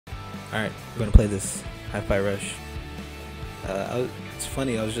Alright, we're gonna play this Hi-Fi Rush. It's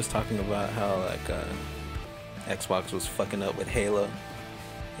funny, I was just talking about how like Xbox was fucking up with Halo,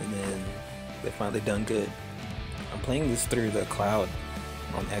 and then they finally done good. I'm playing this through the cloud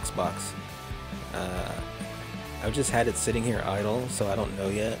on Xbox. I've just had it sitting here idle, so I don't know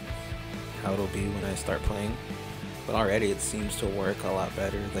yet how it'll be when I start playing. But already it seems to work a lot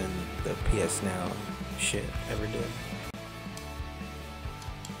better than the PS Now shit ever did.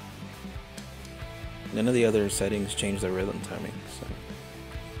 None of the other settings change the rhythm timing, so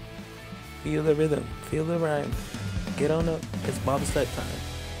feel the rhythm, feel the rhyme, get on up, it's bobsled time.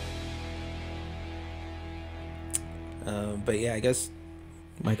 But yeah, I guess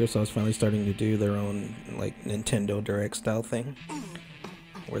Microsoft's finally starting to do their own like Nintendo Direct style thing,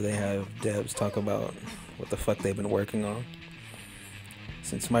 where they have devs talk about what the fuck they've been working on.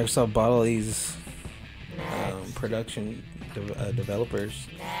 Since Microsoft bought all these production developers,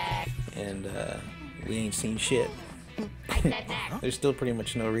 and we ain't seen shit. There's still pretty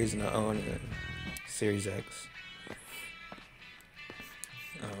much no reason to own a Series X.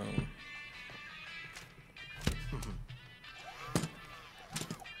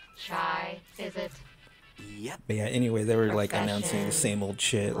 Shy, is it? Yep. But yeah, anyway, they were like announcing the same old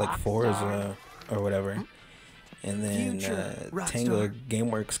shit, like Forza or whatever. And then Tango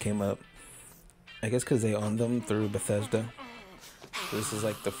Gameworks came up, I guess because they own them through Bethesda. So this is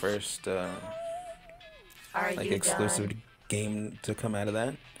like the first like exclusive game to come out of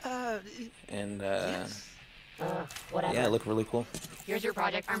that. And Whatever. yeah, it looked really cool. Here's your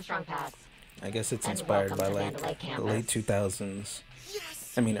Project Armstrong pass. I guess it's And inspired by welcome to like Vandalay the late Campus. 2000s.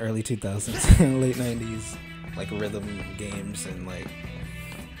 I mean early 2000s, late 90s, like rhythm games and like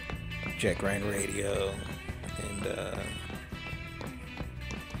Jet Grind Radio and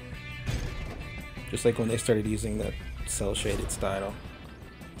just like when they started using that cell shaded style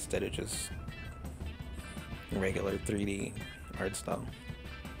instead of just regular 3D art style.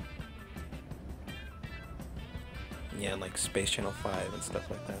 Yeah, like Space Channel 5 and stuff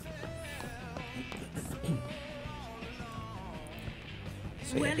like that.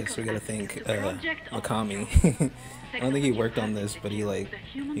 So yeah, I guess we gotta thank Mikami. I don't think he worked on this, but he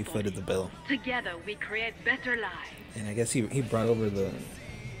footed the bill. Together we create better lives. And I guess he brought over the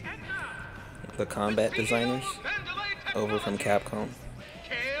combat designers over from Capcom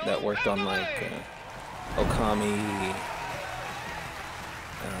that worked on like Okami,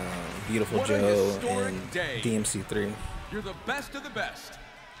 Beautiful Joe, and DMC3. You're the best of the best,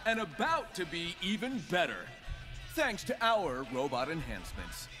 and about to be even better. Thanks to our robot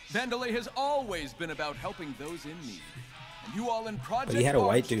enhancements, Vandalay has always been about helping those in need. And you all in Project But he had a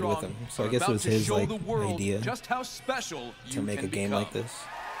white dude with Armstrong him, so I are guess it about was to his show like the world idea just how special to you make a can game become. like this.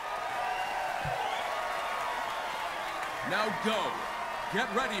 Now go. Get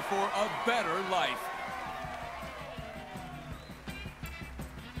ready for a better life.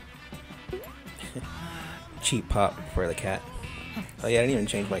 Cheap pop for the cat. Oh yeah, I didn't even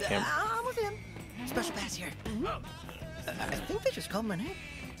change my camera. I'm with him. Special pass here. I think they just called my name.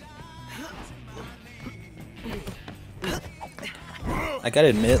 I gotta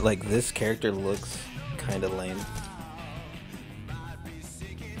admit, like, this character looks kinda lame.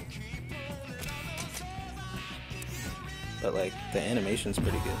 But like, the animation's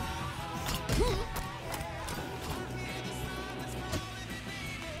pretty good.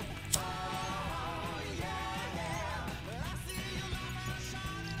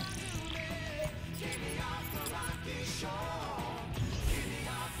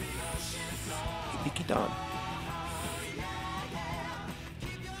 Ibiki Don.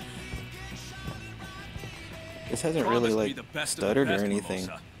 This hasn't really like stuttered or anything.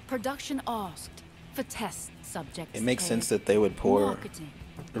 Production asked for test subjects. It makes sense that they would pour Marketing.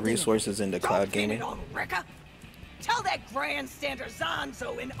 the resources into cloud Don't pin it gaming. on Rekka. Tell that grandstander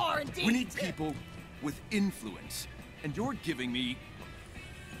Zanzo in R&D. We need people with influence, and you're giving me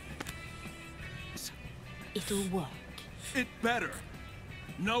It'll work. it better.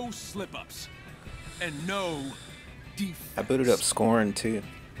 No slip-ups, and no defense. I booted up Scorn too.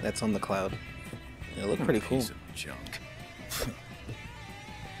 That's on the cloud. It looked pretty cool. Piece of junk.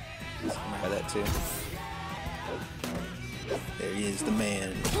 I that too. There he is, the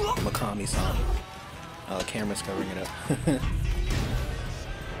man, Mikami song. Oh, the camera's covering it up.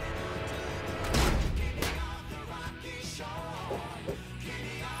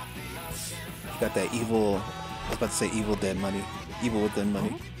 Got that evil, I was about to say Evil Dead money. Evil Within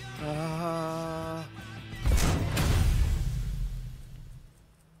money.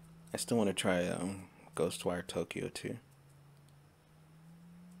 I still want to try Ghostwire Tokyo too.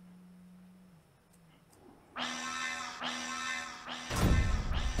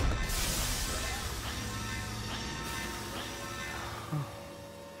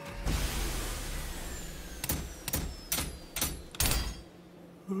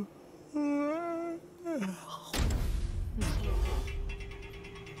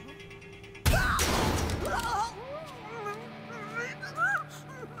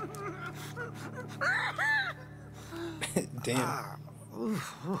 Damn.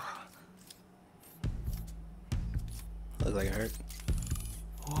 Looks like it hurt.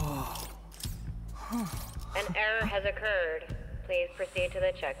 An error has occurred. Please proceed to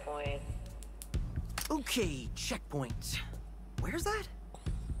the checkpoint. Okay, checkpoint. Where's that?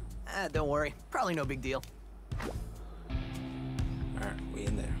 Don't worry. Probably no big deal. Alright, we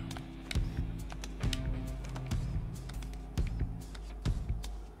in there.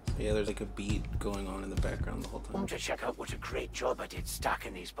 Yeah, there's like a beat going on in the background the whole time. Come to check out what a great job I did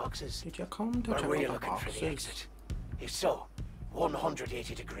stacking these boxes. Did you come to Or check were you out the looking for the boxes? exit? If so,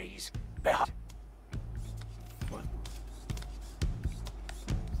 180 degrees behind. What?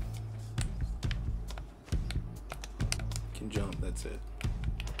 Can jump, that's it.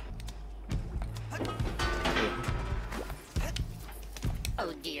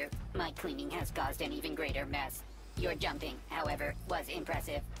 Oh dear, my cleaning has caused an even greater mess. Your jumping, however, was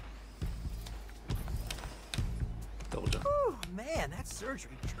impressive. Double jump. Whew, man, that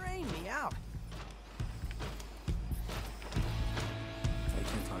surgery trained me out. I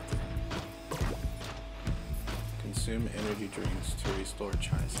can't talk to him. Consume energy drinks to restore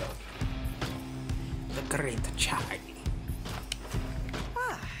chai health. The great chai.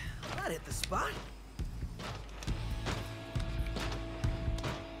 Ah, that hit the spot.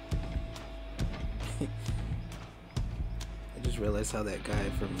 I just realized how that guy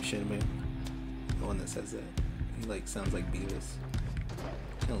from Shinman, the one that says that, he like sounds like Beavis.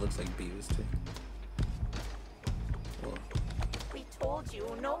 Kind of looks like Beavis too. Whoa. We told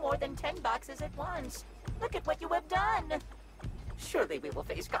you no more than 10 boxes at once. Look at what you have done. Surely we will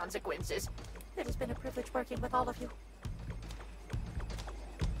face consequences. It has been a privilege working with all of you.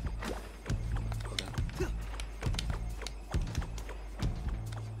 Hold on.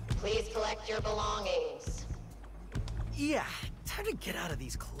 Please collect your belongings. Yeah, time to get out of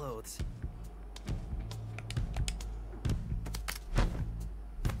these clothes.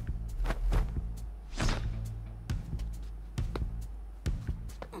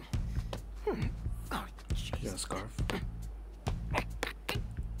 Oh, You got a jeez. scarf?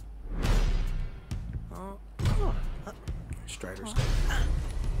 Strider scarf.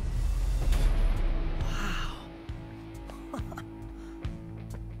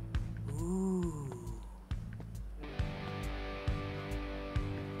 Ooh.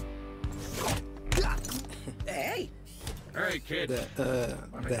 Hey! Hey, kid.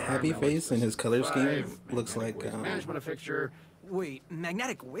 The happy face in his color scheme looks like management of fixture. Wait,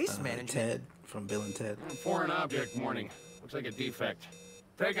 magnetic waste management? Ted from Bill and Ted. Foreign object warning. Looks like a defect.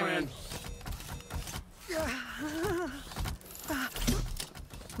 Take him in.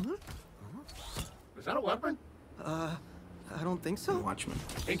 Is that a weapon? I don't think so. Watchmen.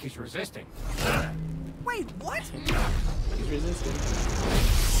 I think he's resisting. Wait, what? He's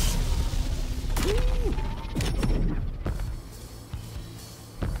resisting.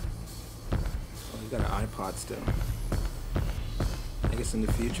 Oh, he got an iPod still. I guess in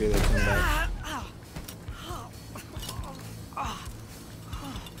the future they come back.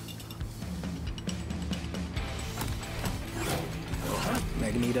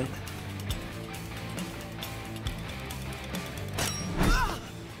 Magneto.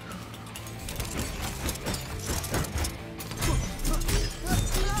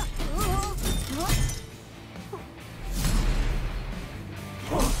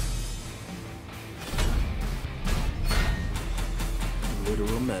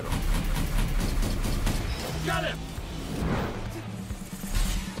 Literal metal. Got him!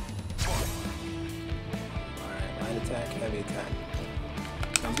 Alright, light attack, heavy attack.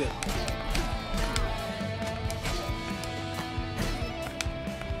 Sounds good.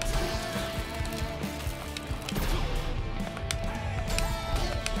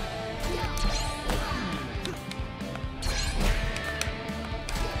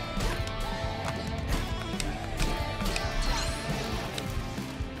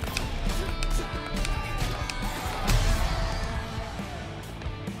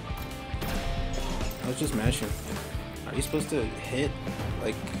 I was just mashing. Are you supposed to hit,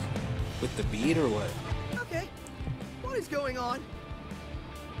 like, with the beat or what? Okay, what is going on?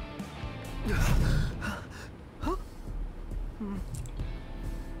 Huh?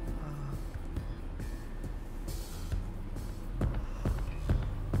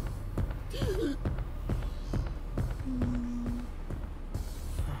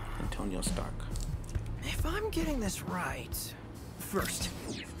 Antonio Stark. If I'm getting this right, first,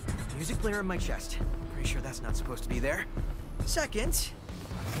 music player in my chest. Pretty sure that's not supposed to be there. Second,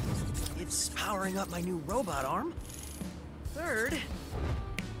 it's powering up my new robot arm. Third,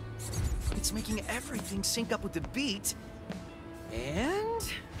 it's making everything sync up with the beat. And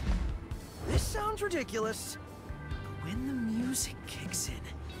this sounds ridiculous, when the music kicks in,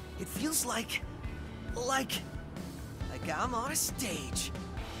 it feels like I'm on a stage.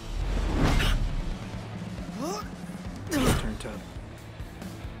 Turned up.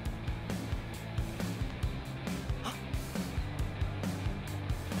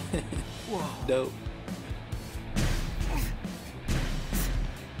 Whoa. Dope.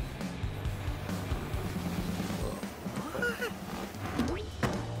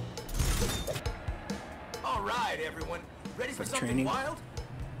 All right, everyone. Ready for For something training? wild?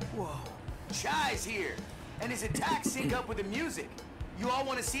 Whoa. Chai's here, and his attacks sync up with the music. You all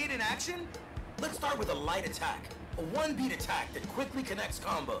want to see it in action? Let's start with a light attack. A one-beat attack that quickly connects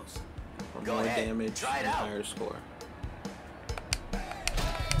combos. For Go more ahead, damage try it and out. higher score.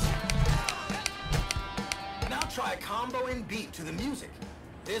 Now try a combo and beat to the music.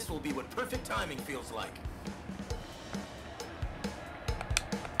 This will be what perfect timing feels like.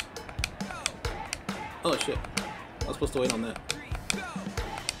 Oh shit. I was supposed to wait on that.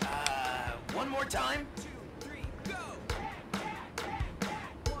 One more time.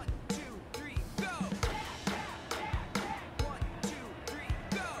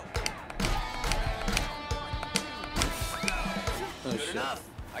 Oh Good shit. enough,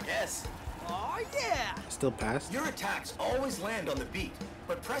 I guess. Oh yeah. Still passed? Your attacks always land on the beat,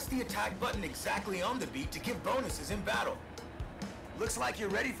 but press the attack button exactly on the beat to give bonuses in battle. Looks like you're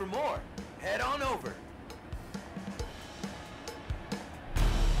ready for more. Head on over.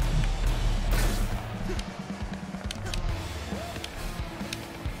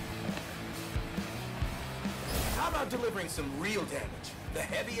 How about delivering some real damage? The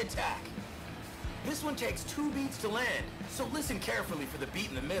heavy attack. This one takes 2 beats to land, so listen carefully for the beat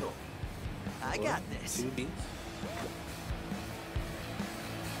in the middle. I got this. 2 beats?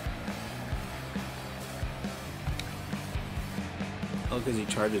 Oh, because he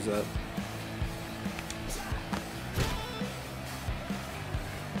charges up.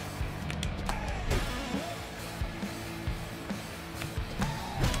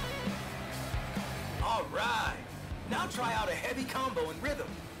 All right. Now try out a heavy combo in rhythm.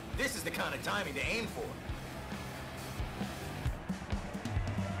 This is the kind of timing to aim for.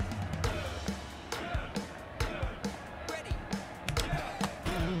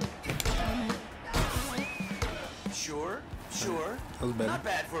 Sure, sure. That was better. Not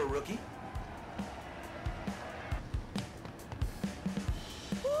bad for a rookie.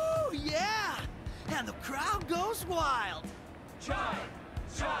 Ooh, yeah! And the crowd goes wild. Chai!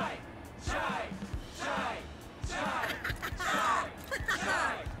 Chai! Chai! Chai! Chai! Chai!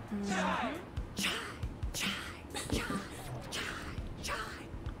 Chai! Chai!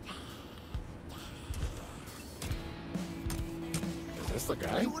 Is this the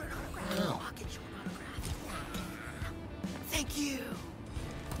guy? You want an autograph? I'll get you an autograph. Thank you.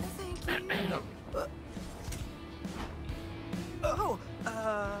 Thank you.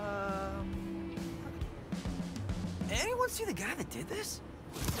 Anyone see the guy that did this?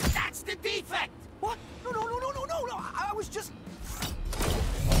 That's the defect! What? No, I was just...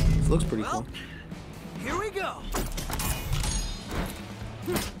 This looks pretty Well, cool. here we go.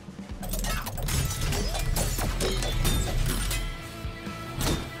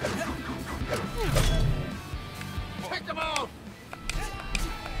 Check them out!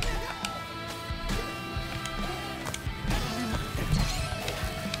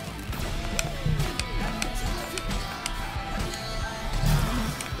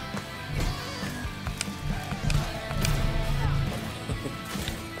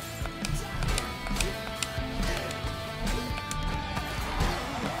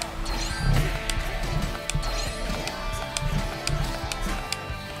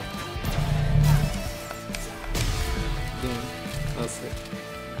 Yeah, that's it.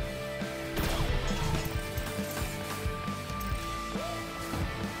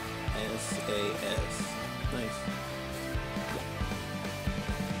 SAS. Nice.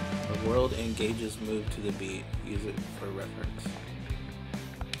 The world engages move to the beat. Use it for reference.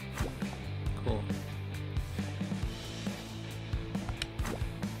 Cool.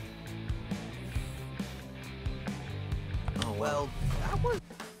 Oh Well, that was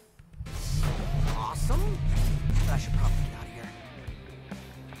awesome. I should probably get out of here.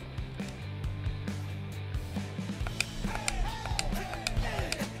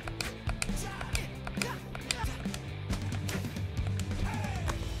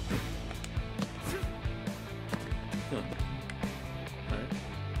 Huh. Alright.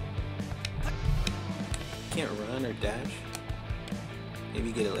 Can't run or dash.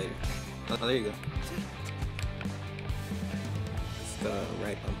 Maybe get it later. Oh, there you go. It's the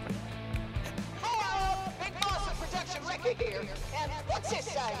right bumper. Hello! Big Boss of Protection Rekka here, and what's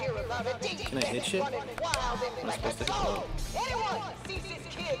this I hear about a dinky Can I hit kid shit? running wild in Am I supposed Rekka's to hit soul? Anyone sees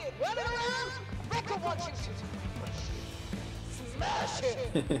this kid running around? Rekka wants you to smash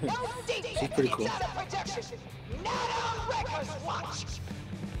him. No dinky She's pretty cool. gets out of protection. Not on Rekka's watch.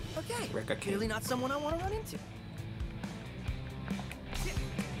 Okay, Rekka kid. clearly not someone I want to run into.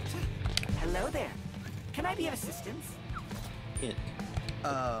 Hello there. Can I be of assistance? Hint.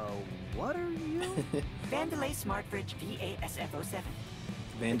 What are you? Vandalay Smartbridge VASF07.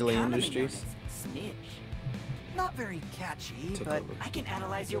 Vandalay Commonly Industries. known as Snitch. Not very catchy, Took but over. I can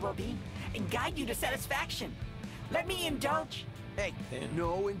analyze your well-being and guide you to satisfaction. Let me indulge. hey, Damn.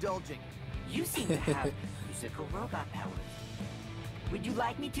 no indulging. You seem to have musical robot powers. Would you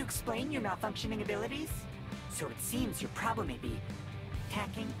like me to explain your malfunctioning abilities? So it seems your problem may be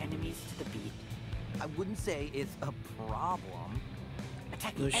attacking enemies to the beat. I wouldn't say it's a problem.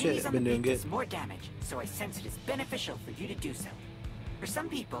 Attacking No shit, enemies on the been doing beat does good. more damage, so I sense it is beneficial for you to do so. For some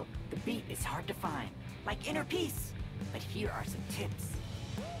people, the beat is hard to find, like inner peace. But here are some tips.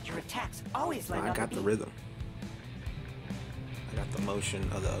 Your attacks always land I on got the the beat. rhythm. I got the motion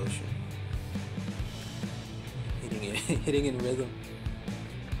of the ocean. Hitting it, hitting in rhythm.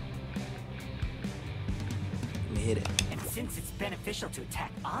 Let me hit it. And since it's beneficial to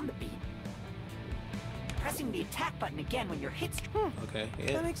attack on the beat, pressing the attack button again when your hits. Okay,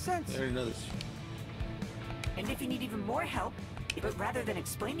 yeah. That makes sense. I already know this. And if you need even more help, but rather than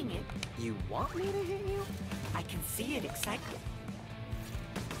explaining it, You want me to hit you? I can see it excite you.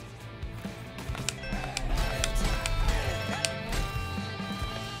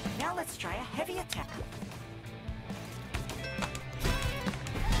 Now let's try a heavy attack.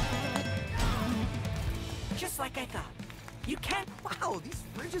 Just like I thought. You can't. Wow, these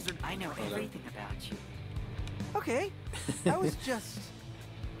fridges are... I know everything about you. Okay, that was just...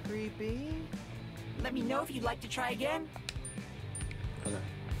 creepy. Let me know if you'd like to try again. Okay.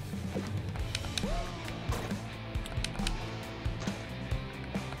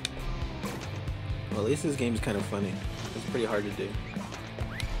 Well, at least this game's kind of funny. It's pretty hard to do.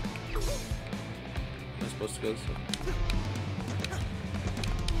 Am I supposed to go this way?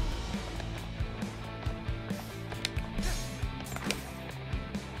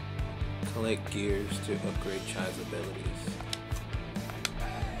 Collect gears to upgrade Chai's abilities.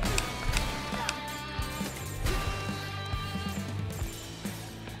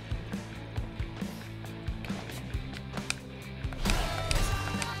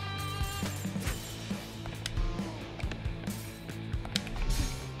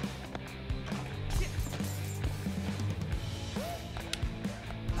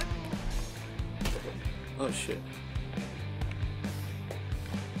 Oh shit.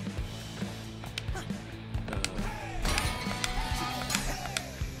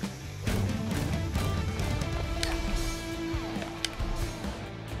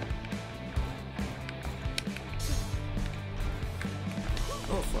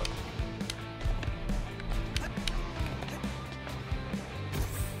 Oh fuck.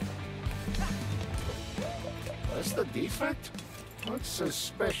 That's the defect? Looks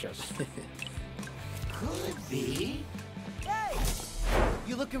suspicious. Could be. Hey!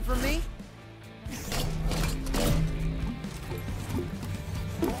 You looking for me?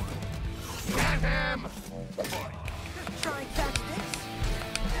 Get him! Try and catch this?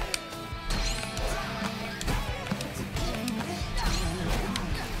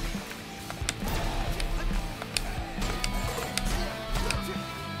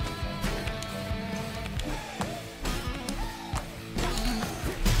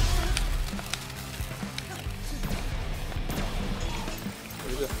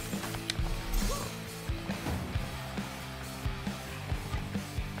 Where'd it go?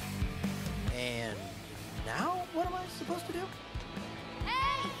 And now, what am I supposed to do?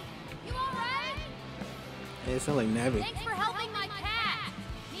 Hey! You alright? Hey, it sounds like Navi. Thanks for helping my cat.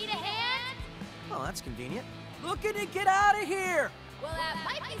 Need a hand? Oh, that's convenient. Looking to get out of here! Well, that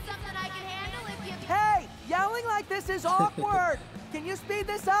might be something I can handle if you... Hey! Yelling like this is awkward! Can you speed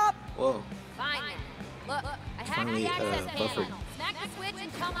this up? Whoa. Fine. Look, I hacked Finally, the access buffered. panel. Smack the switch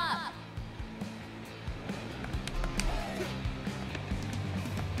and come up.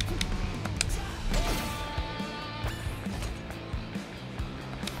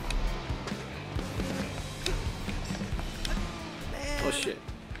 Man, Oh shit.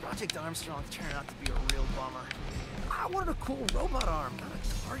 Project Armstrong's turned out to be a real bummer. I wanted a cool robot arm, not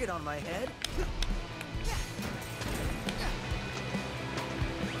a target on my head.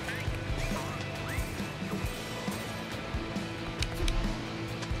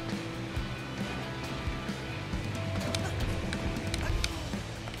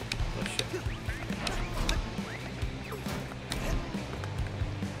 Oh shit.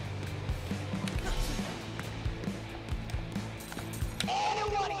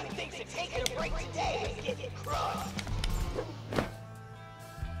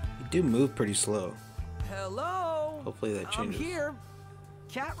 do move pretty slow. Hello? Hopefully that changes. I'm here.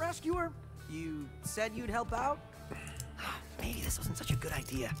 Cat rescuer? You said you'd help out? Maybe this wasn't such a good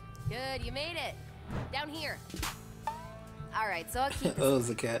idea. Good, you made it. Down here. All right, so I'll keep Oh, it's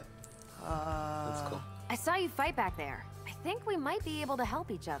a cat. That's cool. I saw you fight back there. I think we might be able to help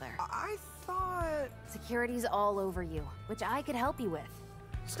each other. I thought... Security's all over you, which I could help you with.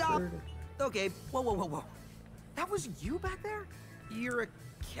 Stop! Okay, whoa. That was you back there? You're a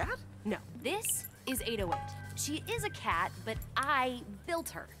cat? No, this is 808. She is a cat, but I built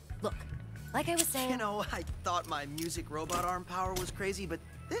her. Look, like I was saying... You know, I thought my music robot arm power was crazy, but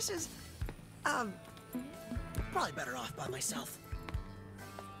this is... probably better off by myself.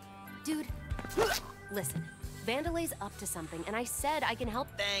 Dude, listen. Vandelay's up to something, and I said I can help.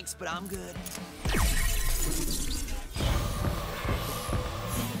 Thanks, but I'm good.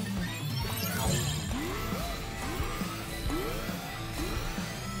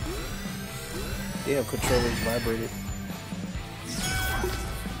 Yeah, controllers vibrated.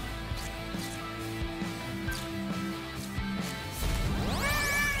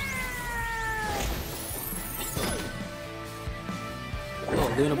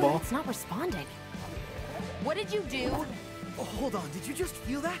 Oh, Luna Ball? It's not responding. What did you do? Oh, hold on, did you just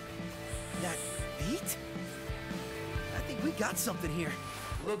feel that? That beat? I think we got something here.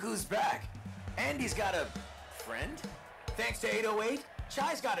 Look who's back. Andy's got a friend? Thanks to 808,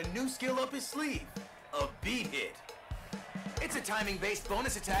 Chai's got a new skill up his sleeve. A beat hit. It's a timing-based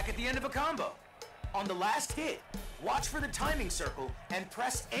bonus attack at the end of a combo. On the last hit, watch for the timing circle and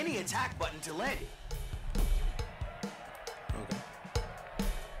press any attack button to land it. Okay.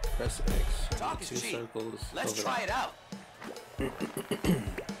 Press X. Talk is Two cheap. circles. Let's try it out. There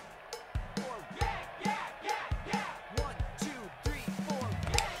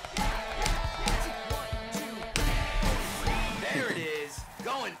it is.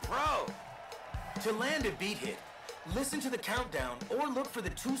 Going pro. To land a beat hit, listen to the countdown or look for the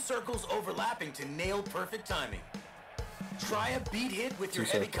two circles overlapping to nail perfect timing. Try a beat hit with your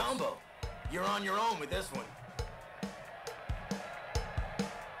heavy combo. You're on your own with this one.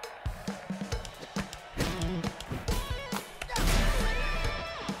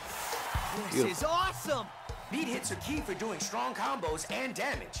 This is awesome! Beat hits are key for doing strong combos and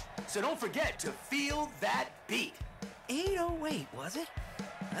damage. So don't forget to feel that beat. 808, was it?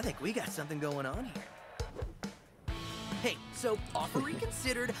 I think we got something going on here. Hey, so offer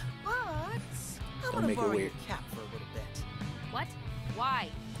reconsidered, but I want to borrow your cap for a little bit. What? Why?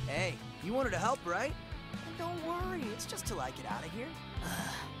 Hey, you wanted to help, right? And don't worry, it's just till I get out of here.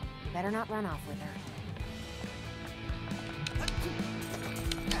 You better not run off with her.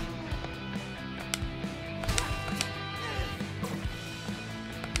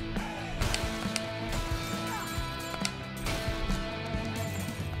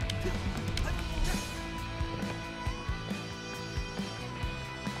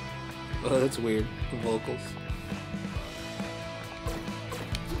 Oh, that's weird. The vocals.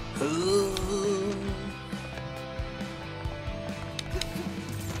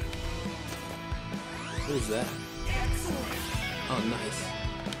 What is that? Oh, nice.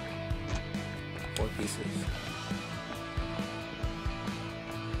 4 pieces.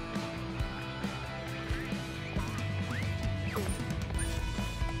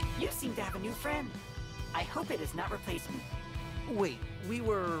 You seem to have a new friend. I hope it has not replaced me. Wait, we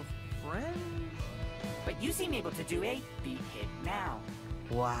were friends? But you seem able to do a beat hit now.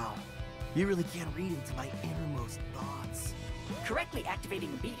 Wow. You really can't read into my innermost thoughts. Correctly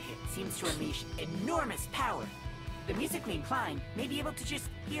activating a beat hit seems to unleash enormous power. The musically inclined may be able to just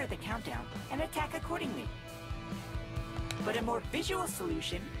hear the countdown and attack accordingly. But a more visual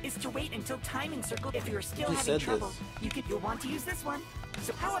solution is to wait until timing circle. If you're still having trouble, you'll want to use this one.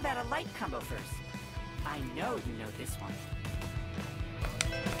 So how about a light combo first? I know you know this one.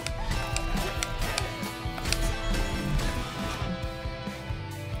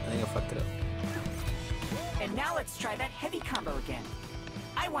 I think I fucked it up. And now let's try that heavy combo again.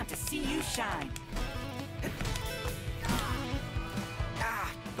 I want to see you shine.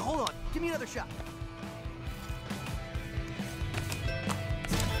 Hold on, give me another shot.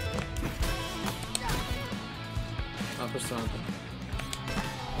 Upper something.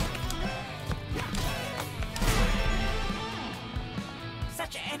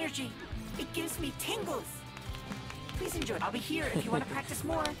 Such energy. It gives me tingles. Please enjoy. I'll be here if you want to practice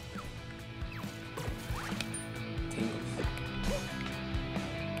more. Tingles.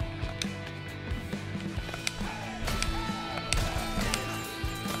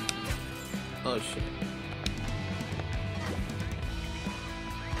 Oh shit.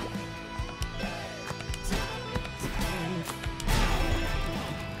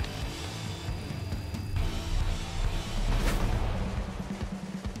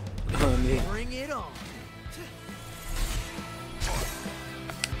 on.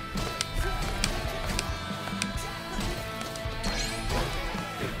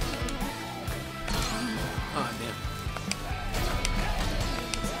 Oh, damn.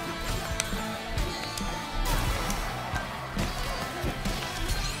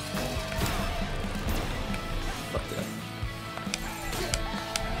 Fucked it up.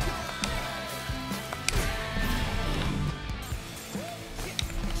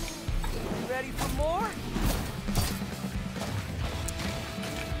 Ready for more?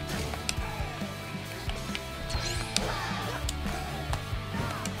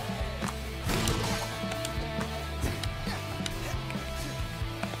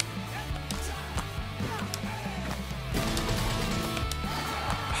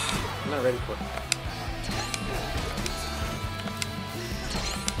 I'm not ready for it.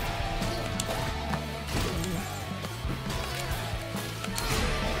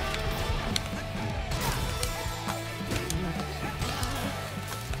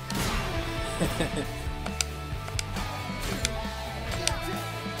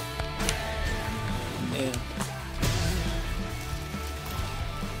 Man.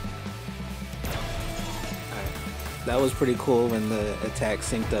 Alright. That was pretty cool when the attack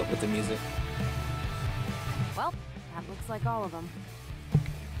synced up with the music. Well, that looks like all of them.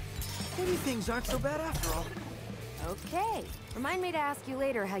 Maybe things aren't so bad after all. Okay. Remind me to ask you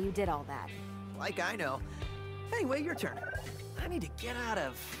later how you did all that. Like I know. Anyway, your turn. I need to get out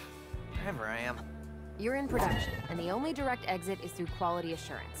of wherever I am. You're in production, and the only direct exit is through quality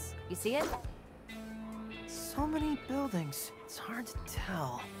assurance. You see it? So many buildings. It's hard to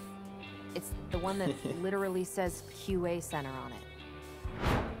tell. It's the one that literally says QA Center on it.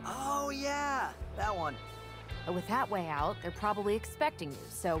 Oh yeah, that one. But with that way out, they're probably expecting you,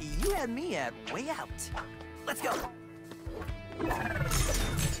 so... You had me at way out. Let's go. Try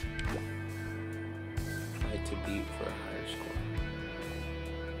to beat for a higher score.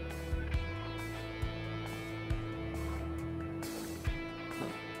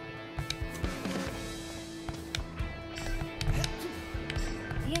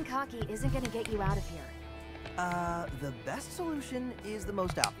 Being cocky isn't gonna get you out of here. The best solution is the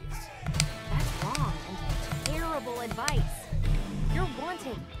most obvious. That's wrong and terrible advice. You're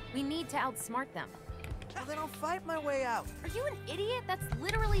wanted. We need to outsmart them. Well, then I'll fight my way out. Are you an idiot? That's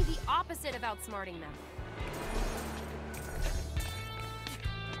literally the opposite of outsmarting them.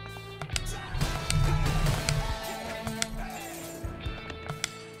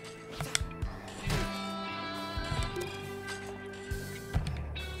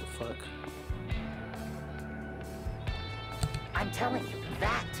 The fuck? I'm telling you,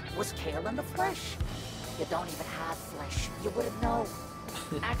 that was Kale in the flesh. You don't even have flesh. You wouldn't know.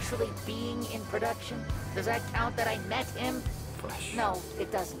 Actually being in production, does that count that I met him? Flesh. No,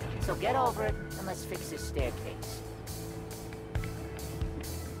 it doesn't. So get over it and let's fix this staircase.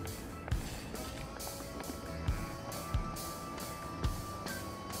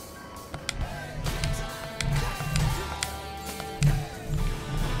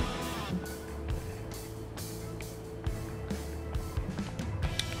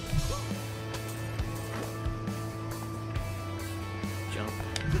 Jump.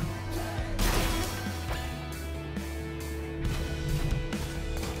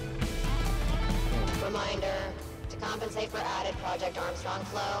 Reminder, to compensate for added Project Armstrong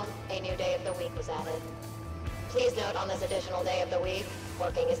flow, a new day of the week was added. Please note on this additional day of the week,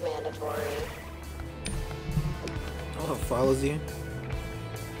 working is mandatory. Oh, it follows you?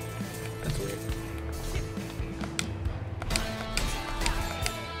 That's weird.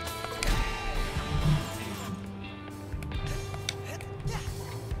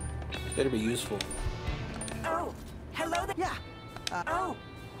 Better be useful. Oh, hello there. Yeah. Oh,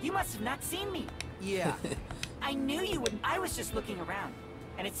 you must have not seen me. Yeah. I knew you would. I was just looking around.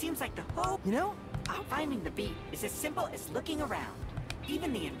 And it seems like the whole... You know, finding the beat is as simple as looking around.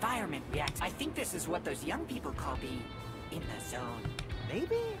 Even the environment reacts. I think this is what those young people call being in the zone.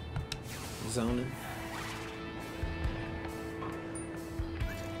 maybe? Zoning.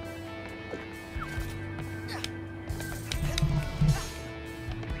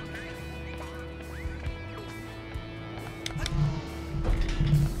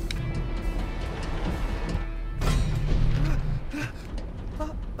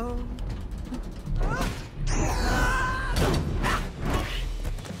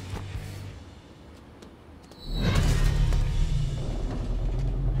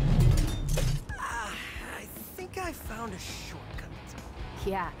 I found a shortcut.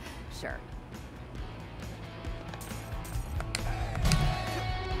 Yeah, sure.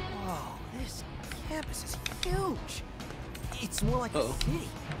 Whoa, this campus is huge. It's more like a city.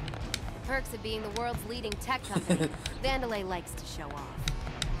 Perks of being the world's leading tech company. Vandalay likes to show off.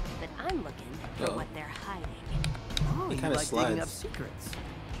 But I'm looking for what they're hiding. Oh, you like digging up secrets.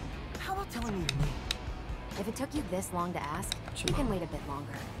 How about telling me your name? If it took you this long to ask, you can wait a bit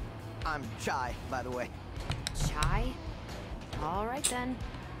longer. I'm Chai, by the way. Chai? All right then.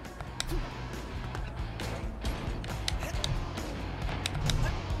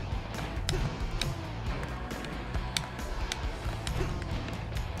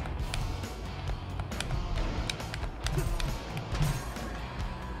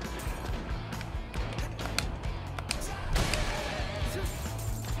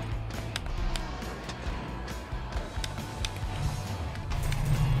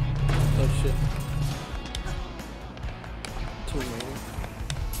 Oh shit. Two remaining.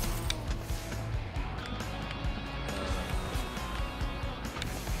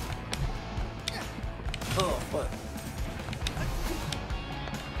 Oh fuck.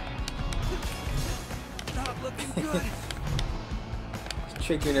 Not looking good. It's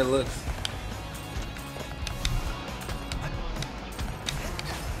trickier than it looks.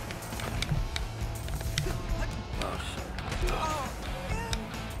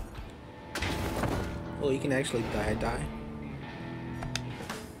 Oh, you can actually die.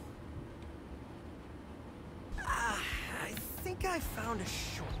 I think I found a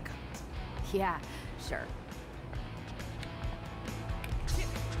shortcut. Yeah, sure.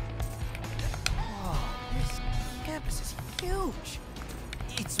 Oh, this campus is huge.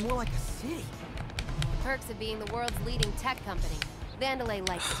 It's more like a city. Perks of being the world's leading tech company. Vandalay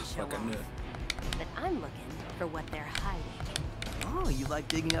likes to show off. But I'm looking for what they're hiding. Oh, you like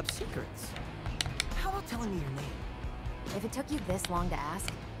digging up secrets. How about telling me your name? If it took you this long to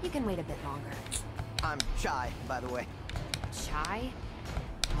ask, you can wait a bit longer. I'm Chai, by the way. Chai?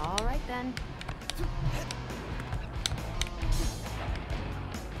 All right then.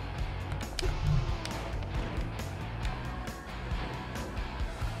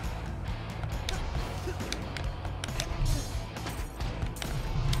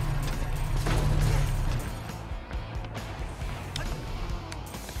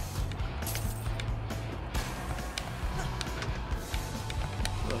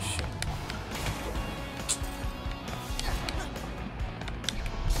 Oh shit.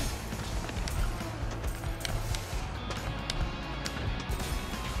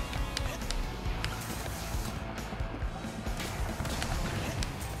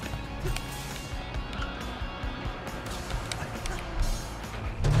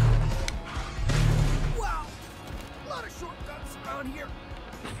 Wow! A lot of shortcuts around here.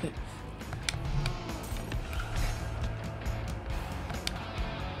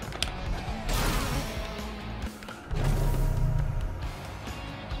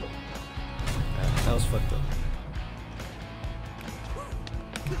 That was fucked up.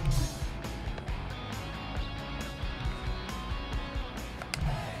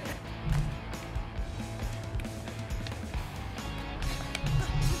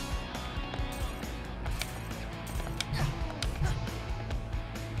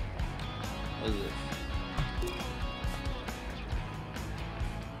 What is this?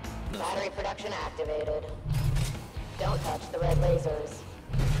 Battery production activated. Don't touch the red lasers.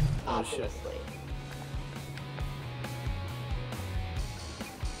 Oh shit. Obviously.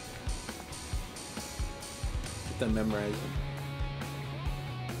 Get them memorizing.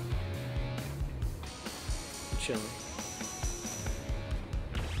 Chilling.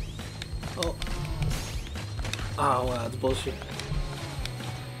 Oh. Oh wow, it's bullshit.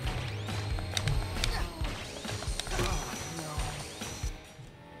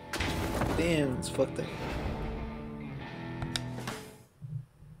 Damn, it's fucked up.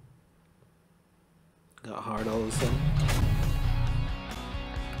 Got hard all of a sudden.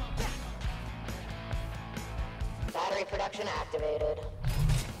 Battery production activated.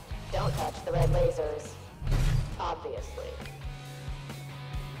 Don't touch the red lasers. Obviously.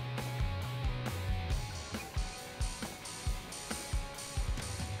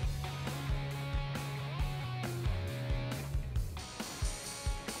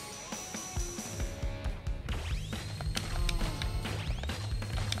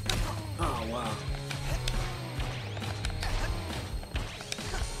 Oh wow.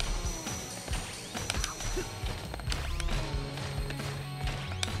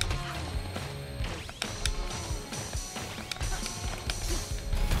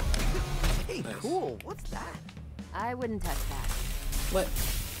 Hey, Nice. cool. What's that? I wouldn't touch that. What?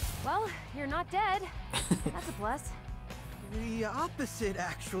 Well, you're not dead. That's a plus. The opposite,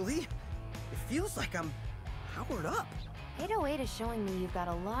 actually. It feels like I'm powered up. 808 is showing me you've got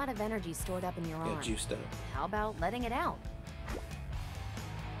a lot of energy stored up in your arm. Got juiced up. How about letting it out?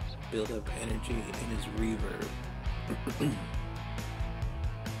 build up energy in his reverb.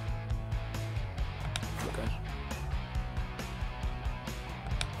 Okay.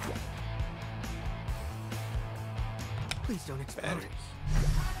 Please don't explode. Batteries.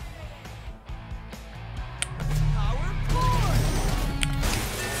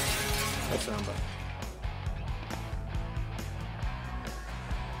 That's soundbite.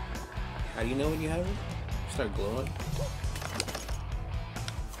 How do you know when you have it? You start glowing.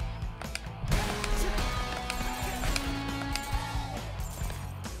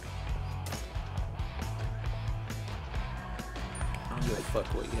 I don't give a fuck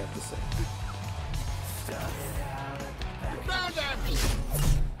what you have to say. Found him!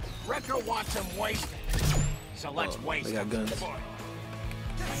 Wrecker wants him wasted. So let's waste They got guns.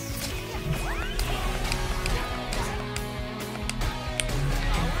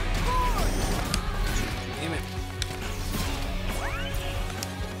 Damn it.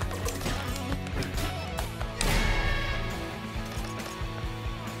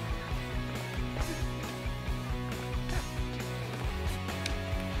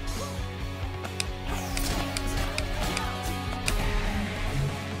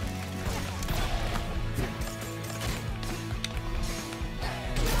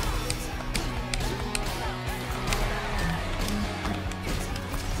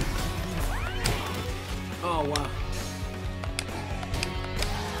 Oh wow.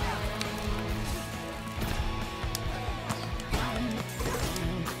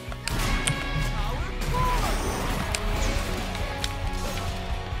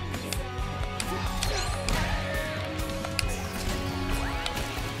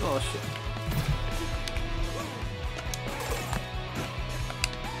 Oh shit.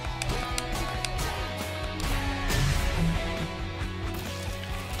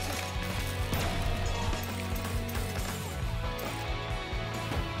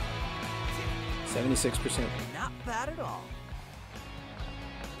 %. Not bad at all.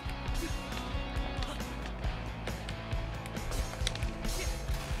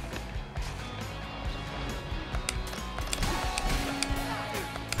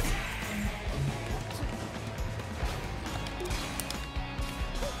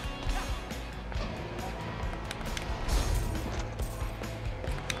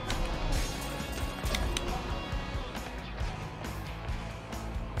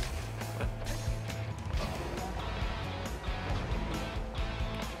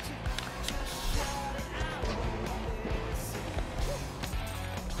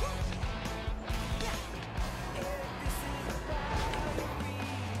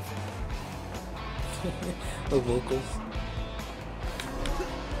 The vocals.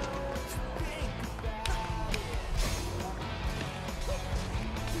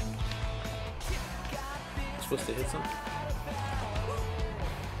 Supposed to hit something?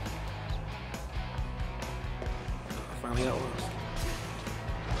 I finally got lost.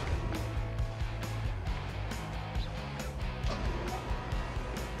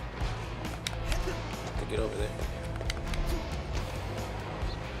 To get over there.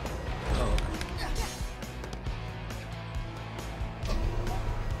 Oh.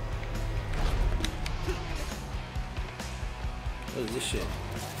 What is this shit?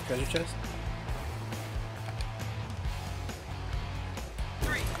 Treasure chest?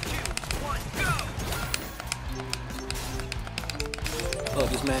 3, 2, 1, go! Oh,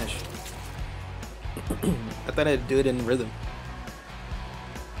 just mash. I thought I'd do it in rhythm.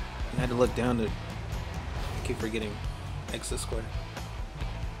 I had to look down to keep forgetting X is square.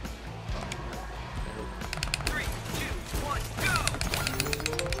 3, 2, 1, go!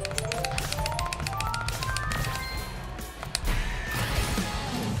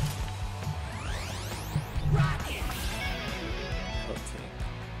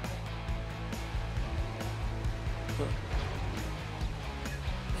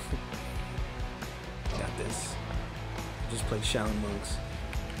 Got this. Just play Shaolin monks.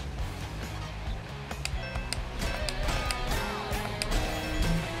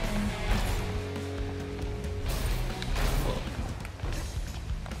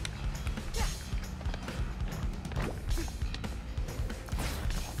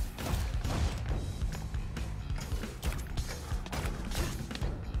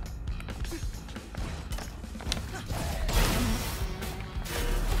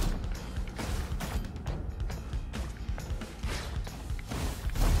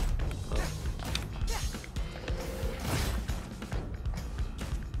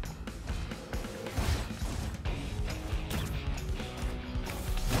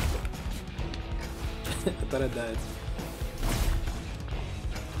 I thought I died.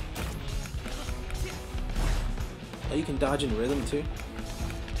 Oh, you can dodge in rhythm too?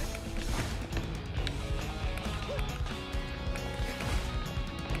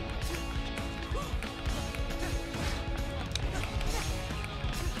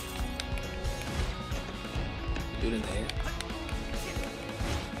 it in the air?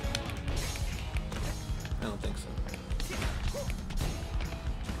 I don't think so.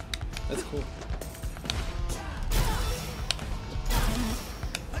 That's cool.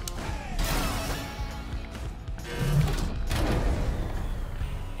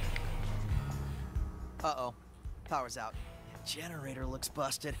 Uh-oh. Power's out. Generator looks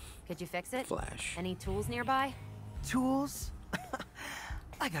busted. Could you fix it? Flash. Any tools nearby? Tools?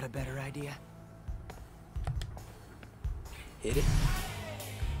 I got a better idea. Hit it.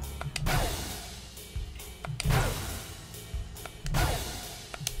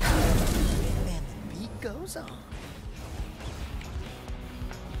 Man, the beat goes on.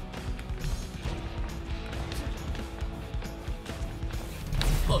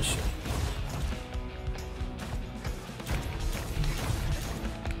 Oh shit.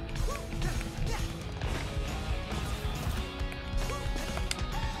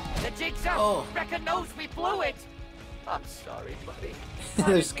 The jig's up! Oh. Rekka knows we blew it! I'm sorry, buddy.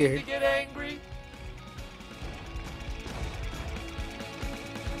 They're scared. To get angry.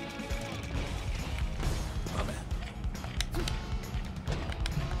 My bad.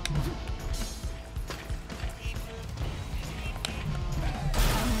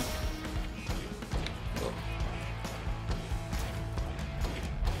 Oh.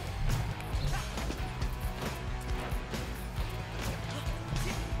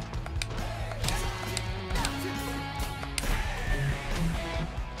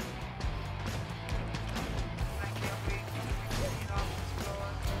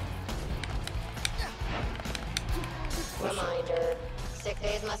 Reminder, sick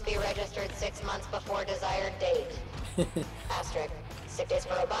days must be registered 6 months before desired date. Asterisk, sick days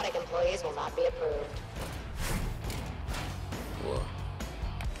for robotic employees will not be approved. Whoa.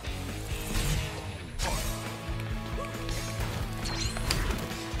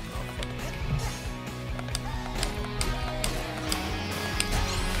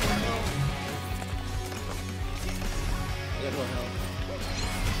 I got no help.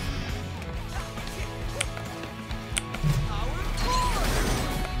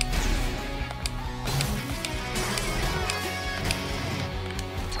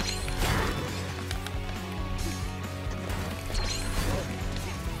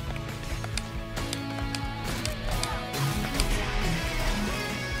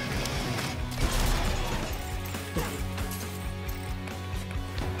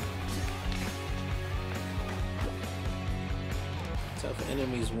 Tough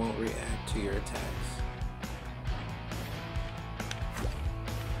enemies won't react to your attacks.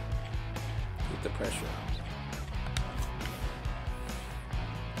 Keep the pressure on.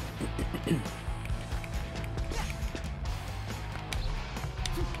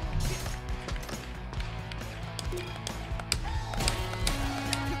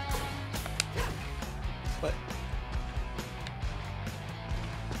 What?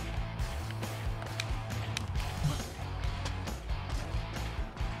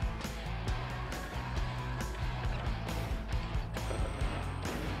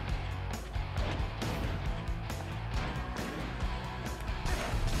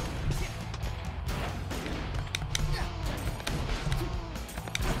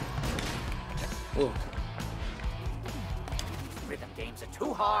 Whoa. Rhythm games are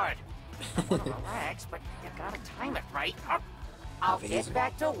too hard. I wanna relax, but you gotta time it right. I'll get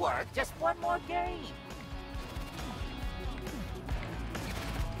back to work. Just one more game.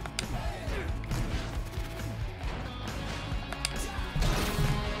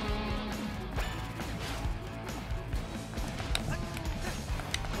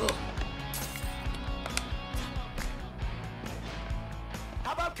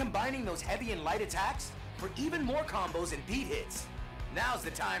 How about combining those heavy and light attacks for even more combos and beat hits? Now's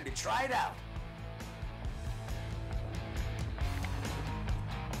the time to try it out.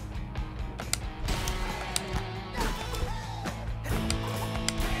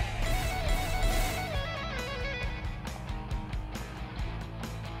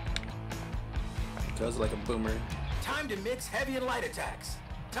 Goes like a boomer. Time to mix heavy and light attacks.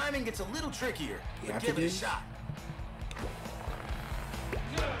 Timing gets a little trickier, You but have give to it a do? shot.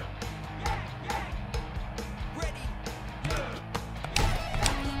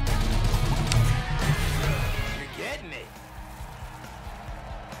 You're getting it.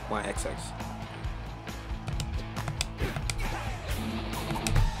 YXX.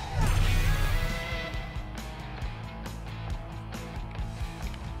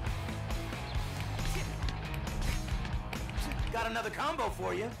 Got another combo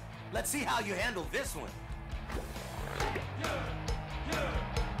for you. Let's see how you handle this one.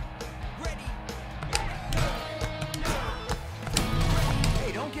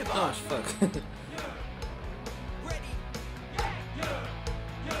 Hey, don't give Oh up. fuck.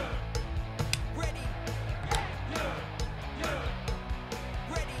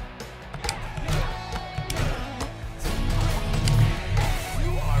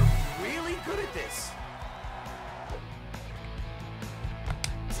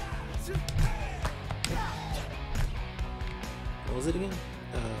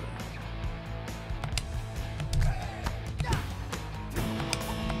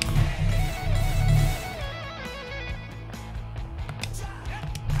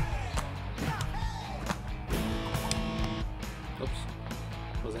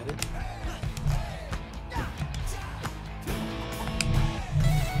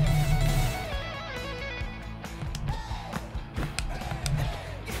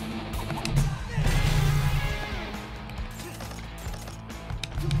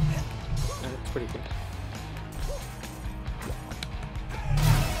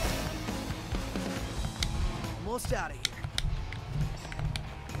 almost out of here.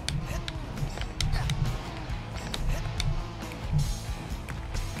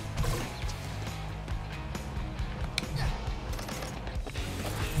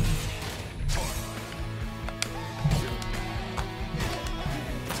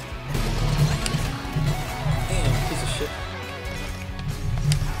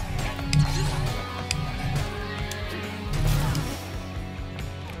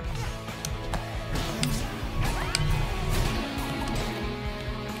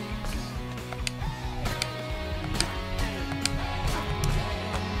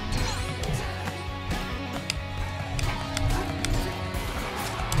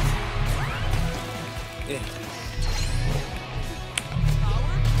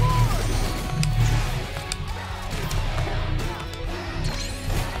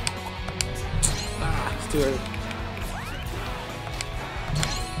 Too early.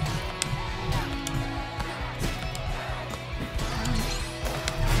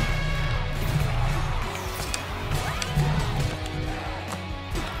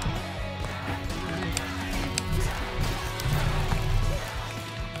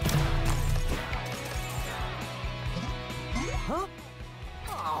 Huh?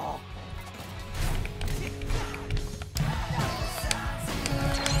 Oh.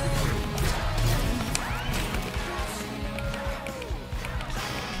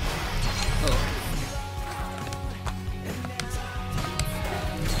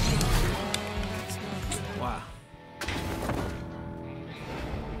 Wow.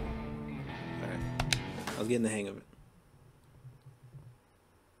 Alright. I was getting the hang of it.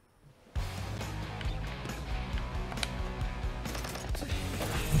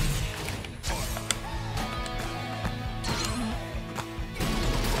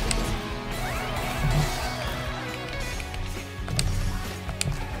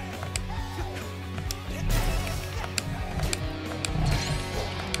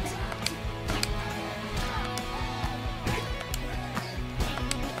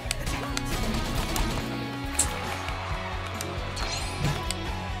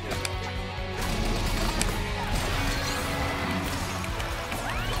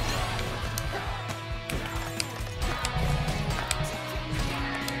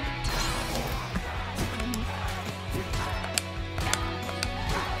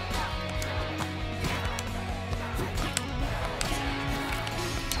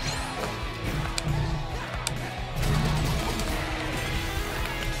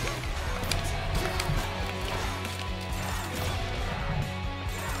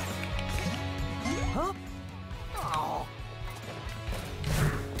 Huh? Oh.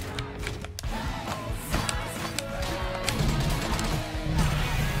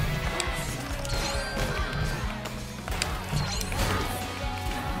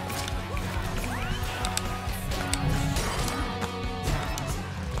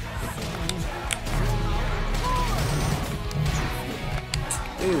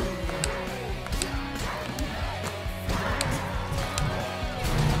 Ooh.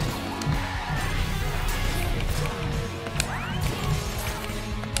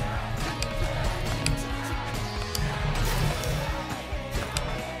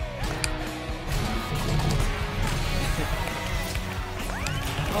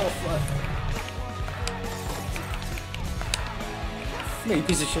 Oh fuck. Man, you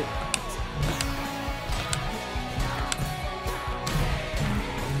piece of shit.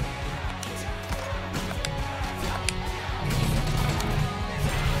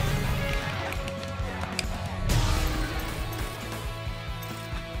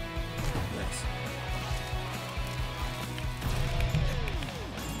 Nice.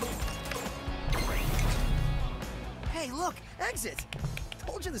 Hey, look! Exit!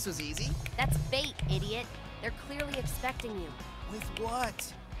 Told you this was easy. That's bait, idiot. They're clearly expecting you. With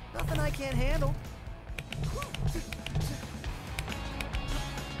what? Nothing I can't handle.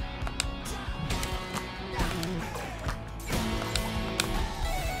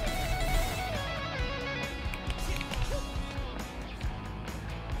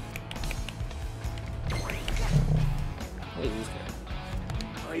 What is this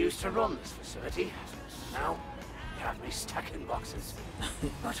guy? I used to run this facility. Now, you have me stacking boxes.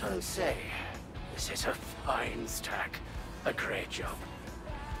 But I'll say, this is a fine stack. A great job.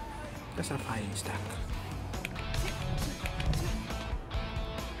 That's a fine stack.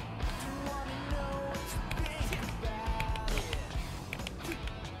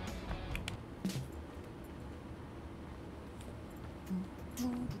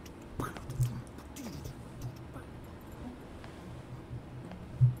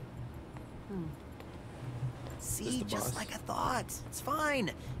 See, just like I thought. It's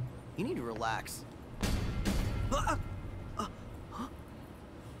fine. You need to relax.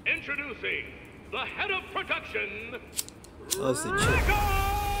 Introducing the head of production, Oh, it's the chick.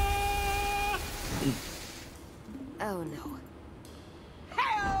 Oh no.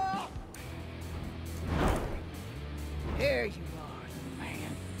 There you are,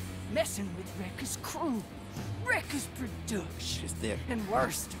 man. Messing with Rekka's crew. Rekka's production. She's there. And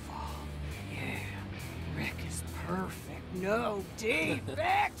worst of all, yeah, Rekka's perfect, no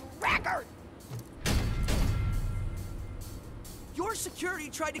defect record! Your security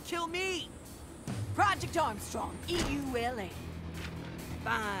tried to kill me! Project Armstrong, EULA.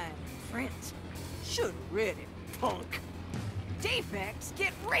 Fine print. Should've read it, punk. Defects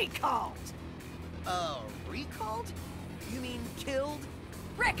get recalled. Recalled? You mean killed?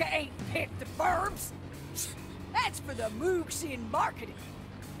 Rekka ain't picked the verbs. That's for the mooks in marketing.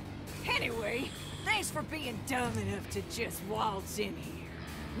 Anyway, thanks for being dumb enough to just waltz in here.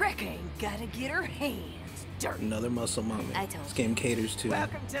 Rekka ain't gotta get her hands dirty. Another muscle mama. I told This game caters to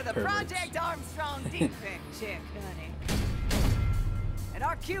Welcome to the perverts. Project Armstrong defect check, honey. And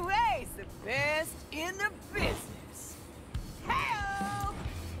our QA's the best in the business. Help!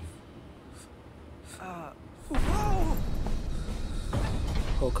 Whoa!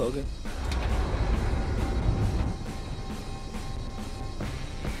 Hulk Hogan.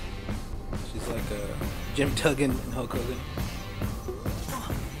 She's like Jim Duggan and Hulk Hogan.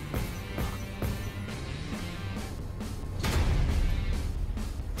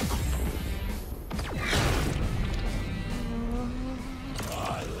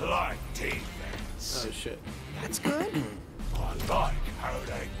 I like defense. Oh shit. That's good. I like how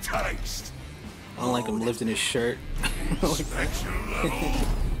they taste. I don't like him lifting his shirt. Special level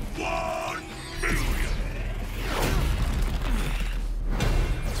 1 million.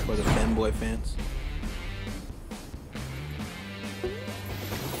 It's for the fanboy fans.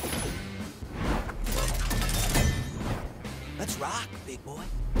 Let's rock, big boy.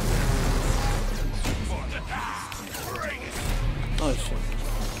 Oh shit.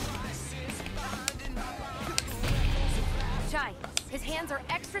 Chai, his hands are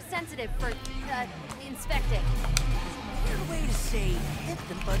extra sensitive for, inspecting. Weird way to say hit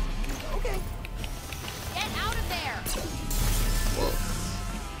them, but okay. Get out of there! Oh!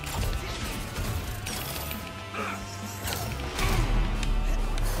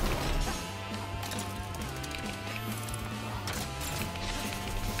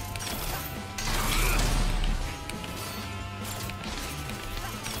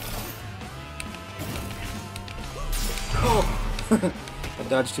 I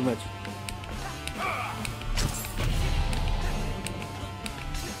dodged too much.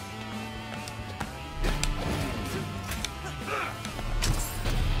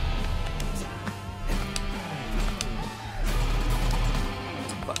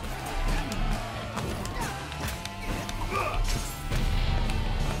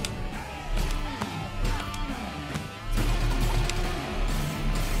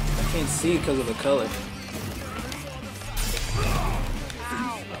 I can't see because of the color.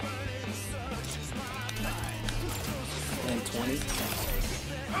 And 20.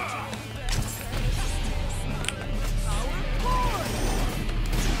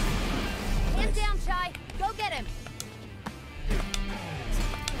 Hands down, Chai. Go get him.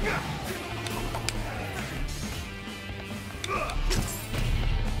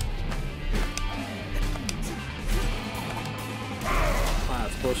 Wow,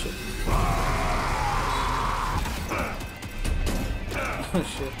 that's bullshit. Oh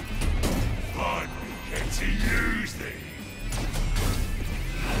shit. Fun get to use these.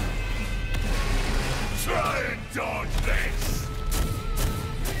 Try and dodge this.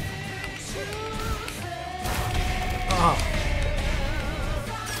 Oh.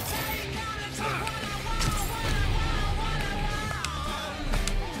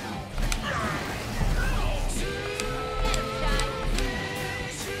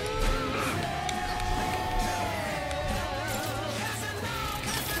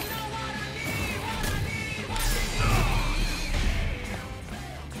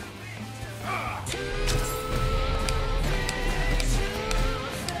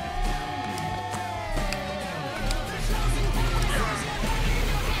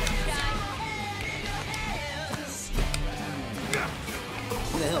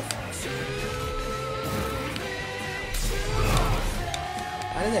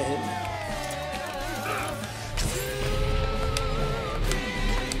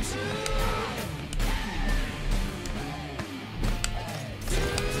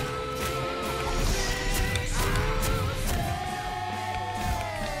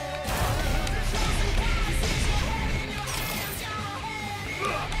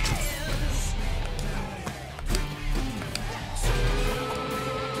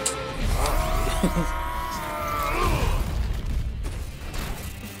 Time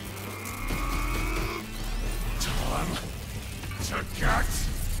to get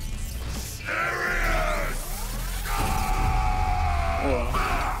serious.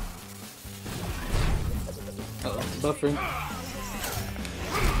 Oh, buffering.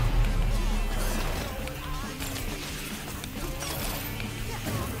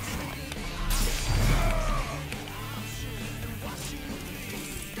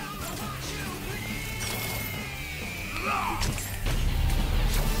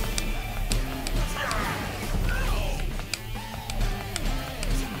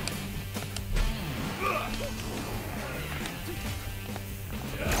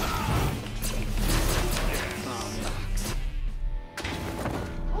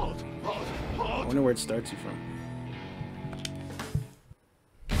 I wonder where it starts you from.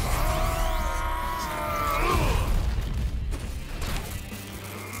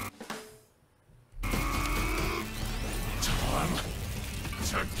 Time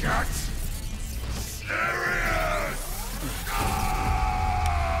to get serious.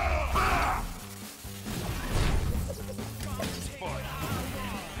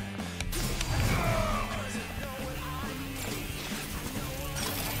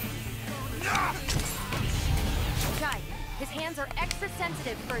 Chai, his hands are extra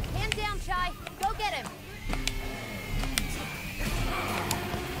sensitive for his hand down, Chai. Go get him.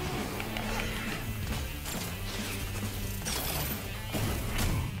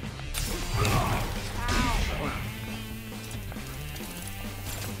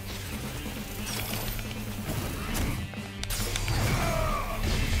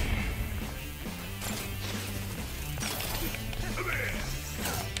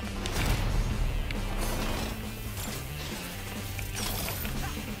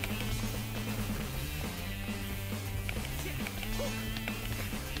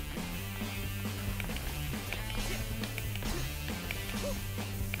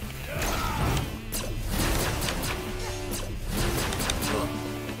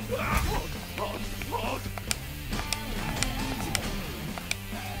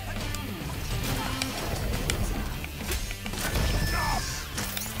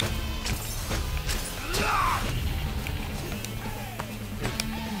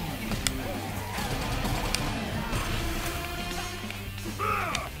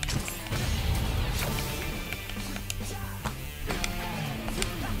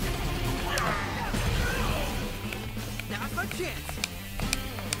 Now's my chance.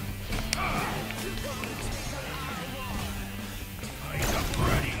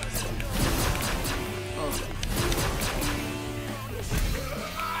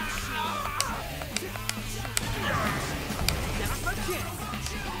 Now's my chance.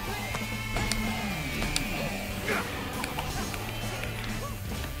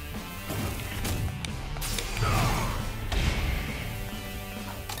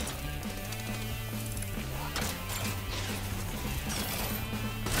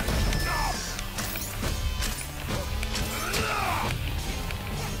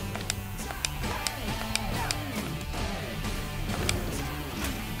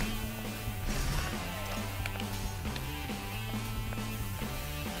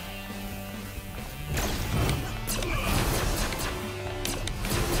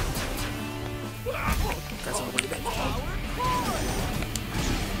 That's all the way back.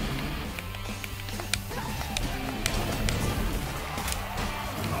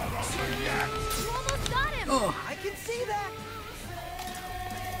 You almost got him. Oh. I can see that.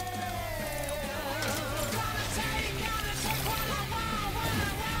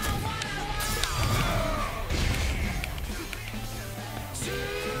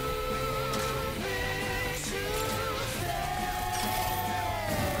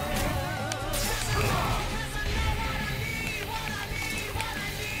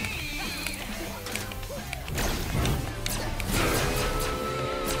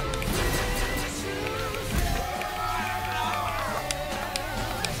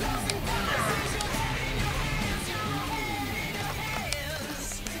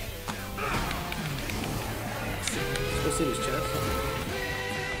 Let's see his chest.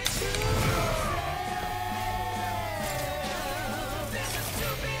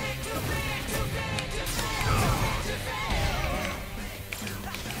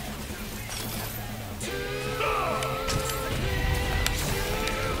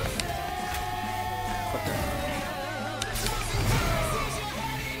 Fuck that.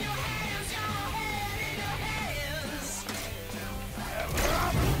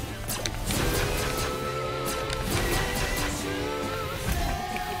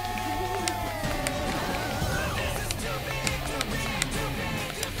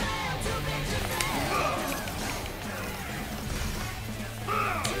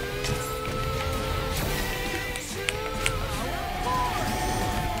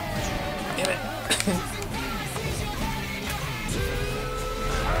 Damn it.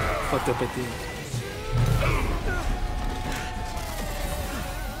 Fucked up at the end.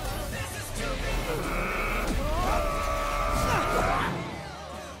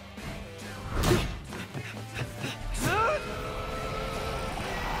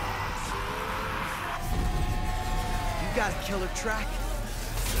 You got a killer track.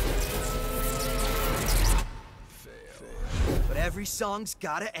 But every song's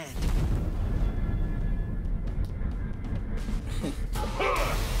gotta end.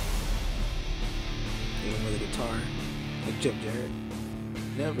 Even with a guitar, like Jim Jarrett.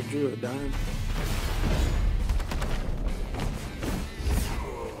 Never drew a dime.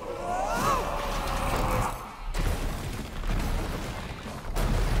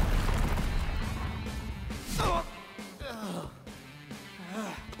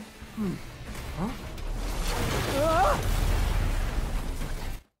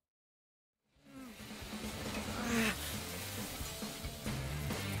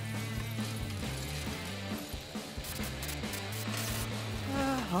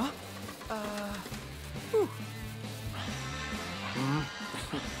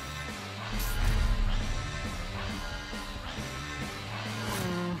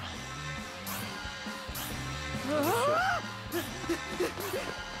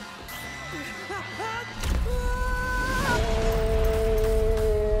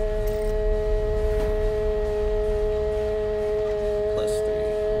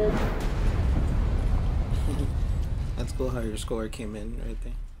 That's cool how your score came in right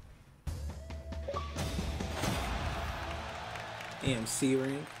there. AMC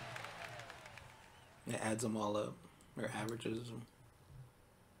rank. It adds them all up, or averages them.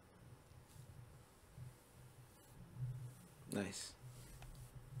 Nice.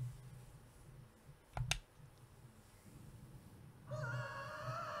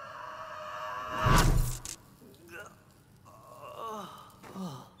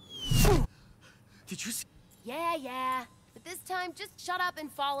 Did you see? Yeah. But this time, just shut up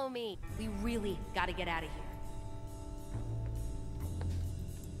and follow me. We really gotta get out of here.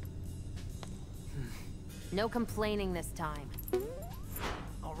 No complaining this time.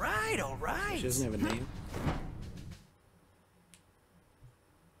 All right. She doesn't have a name.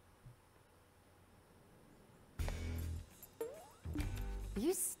 Are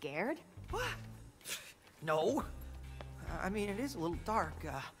you scared? What? No. I mean, it is a little dark.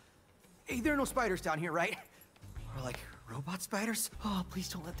 Hey, there are no spiders down here, right? Or like robot spiders? Oh, please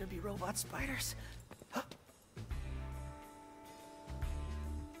don't let there be robot spiders.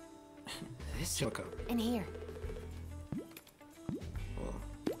 This Choco. In here.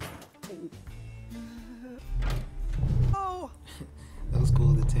 Oh. That was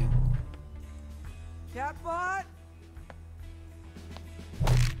cool, the tail. Catbot.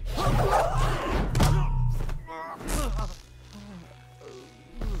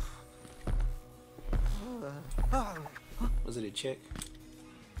 Was it a chick?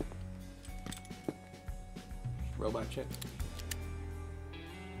 Robot chick?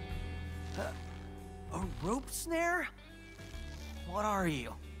 A rope snare? What are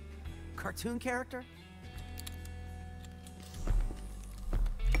you? Cartoon character?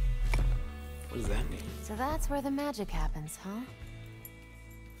 What does that mean? So that's where the magic happens, huh?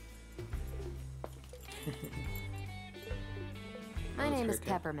 My name is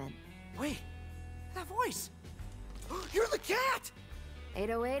Peppermint. Wait, that voice! You're the cat!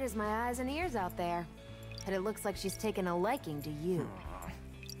 808 is my eyes and ears out there. But it looks like she's taken a liking to you.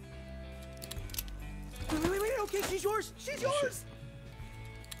 Wait, okay, she's yours! She's yours!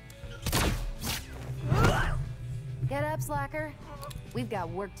 Get up, slacker. We've got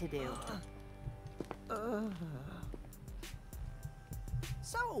work to do.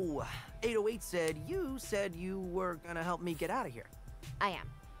 So, 808 said you were gonna help me get out of here. I am.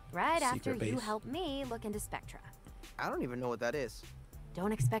 Right after Secret you base. help me look into Spectra. I don't even know what that is.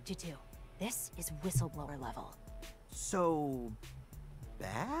 Don't expect you to. This is whistleblower level. So...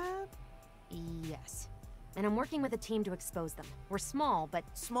 bad? Yes. And I'm working with a team to expose them. We're small, but...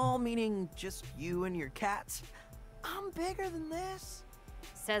 Small meaning just you and your cats? I'm bigger than this.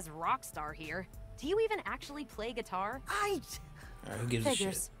 Says Rockstar here. Do you even actually play guitar? Right. Alright, who gives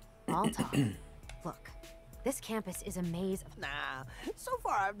Figures. I'll talk. Look, this campus is a maze of... Nah, so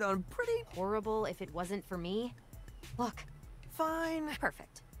far I've done pretty... horrible if it wasn't for me. Look. Fine.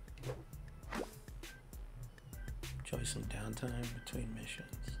 Perfect. Enjoy some downtime between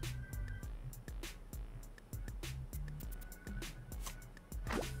missions.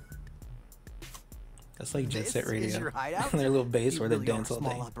 That's like Jet Set Radio. Is your hideout? Their little base where they really dance are all a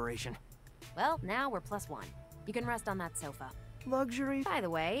small day. operation. Well, now we're +1. You can rest on that sofa. Luxury. By the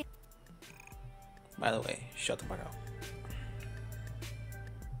way, By the way, shut the fuck up.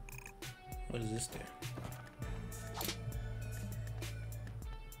 What does this do?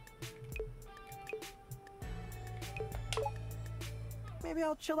 Maybe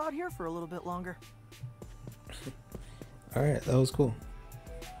I'll chill out here for a little bit longer. Alright, that was cool.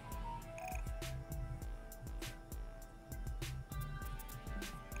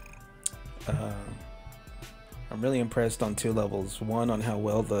 I'm really impressed on 2 levels. One, on how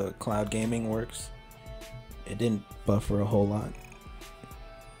well the cloud gaming works. It didn't buffer a whole lot.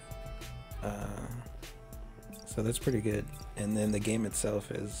 So that's pretty good. And then the game itself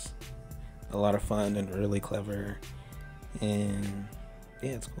is a lot of fun and really clever. And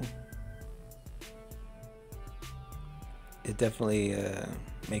yeah, it's cool. It definitely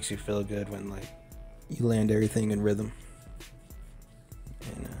makes you feel good when like you land everything in rhythm.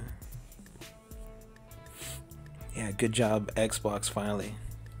 And yeah, good job Xbox, finally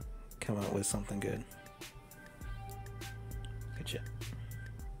come out with something good. Good job.